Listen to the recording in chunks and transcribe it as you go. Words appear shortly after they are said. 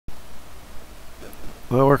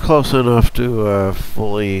Well, we're close enough to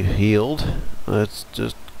fully healed. Let's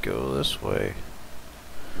just go this way.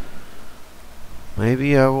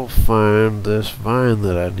 Maybe I will find this vine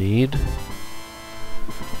that I need.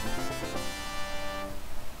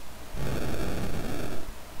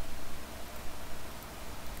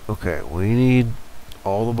 Okay, we need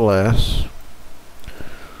all the blasts.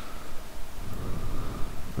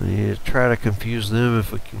 We need to try to confuse them.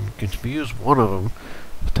 If we can confuse one of them,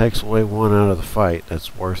 it takes away one out of the fight.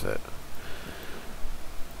 That's worth it.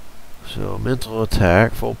 So mental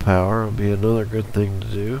attack, full power would be another good thing to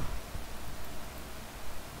do.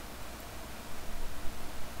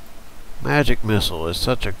 Magic missile is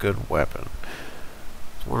such a good weapon.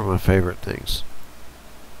 It's one of my favorite things.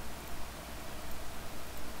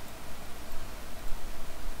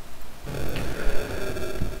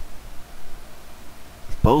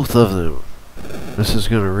 Both of them. This is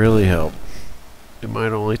going to really help. It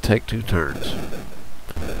might only take 2 turns.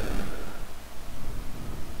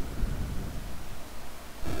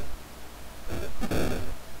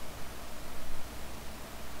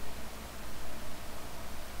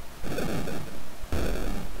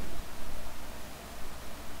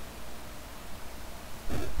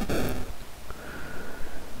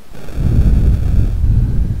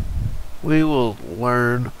 We will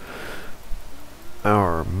learn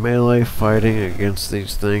our melee fighting against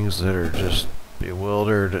these things that are just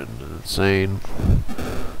bewildered and insane.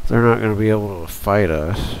 They're not going to be able to fight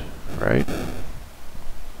us, right?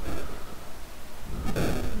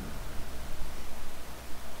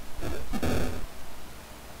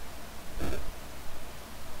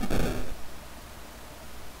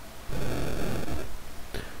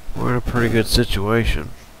 We're in a pretty good situation.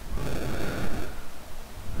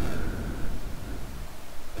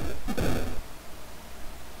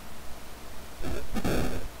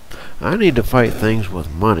 I need to fight things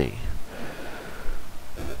with money.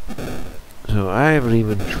 So I haven't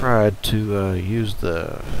even tried to use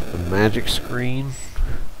the magic screen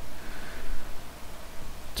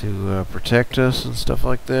to protect us and stuff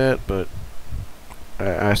like that, but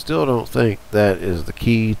I still don't think that is the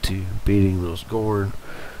key to beating those Gorn,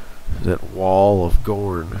 that wall of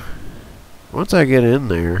Gorn. Once I get in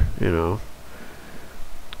there, you know,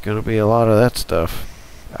 it's gonna be a lot of that stuff.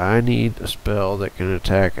 I need a spell that can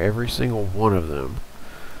attack every single one of them.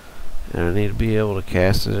 And I need to be able to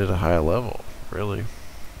cast it at a high level, really.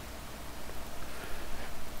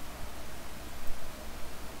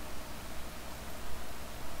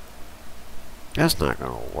 That's not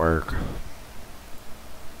going to work.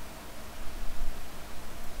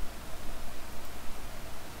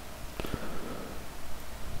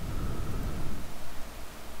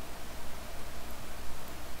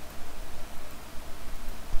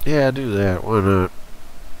 Yeah, do that. Why not?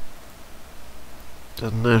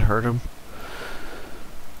 Doesn't that hurt him?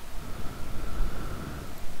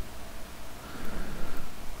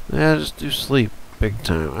 Yeah, just do sleep big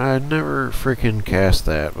time. I'd never freaking cast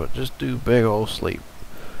that, but just do big old sleep.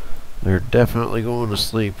 They're definitely going to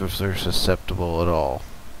sleep if they're susceptible at all.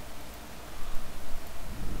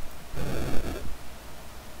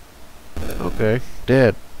 Okay,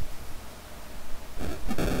 dead.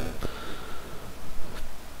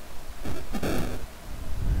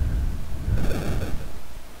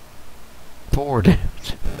 4 damage.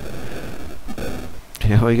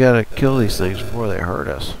 Yeah, we gotta kill these things before they hurt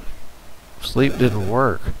us. Sleep didn't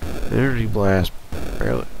work. Energy blast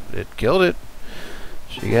barely. It killed it.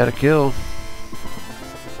 She got a kill.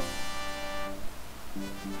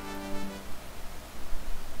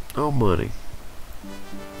 No money.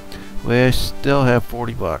 We still have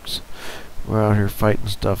 40 bucks. We're out here fighting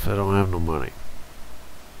stuff that don't have no money.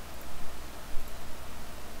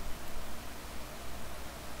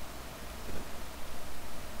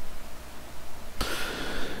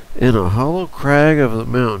 In a hollow crag of the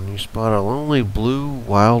mountain, you spot a lonely blue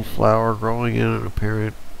wildflower growing in an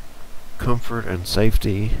apparent comfort and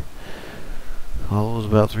safety. The hollow is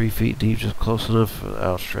about 3 feet deep, just close enough for the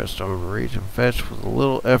outstretched arm to reach and fetch with a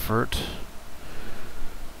little effort.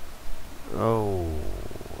 Oh,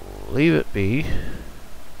 leave it be.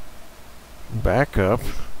 Back up.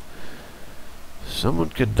 Someone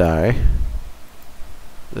could die.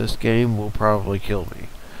 This game will probably kill me.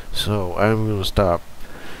 So I'm going to stop.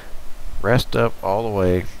 Rest up all the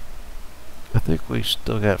way. I think we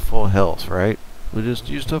still got full health, right? We just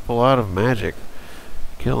used up a lot of magic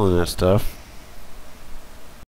killing that stuff.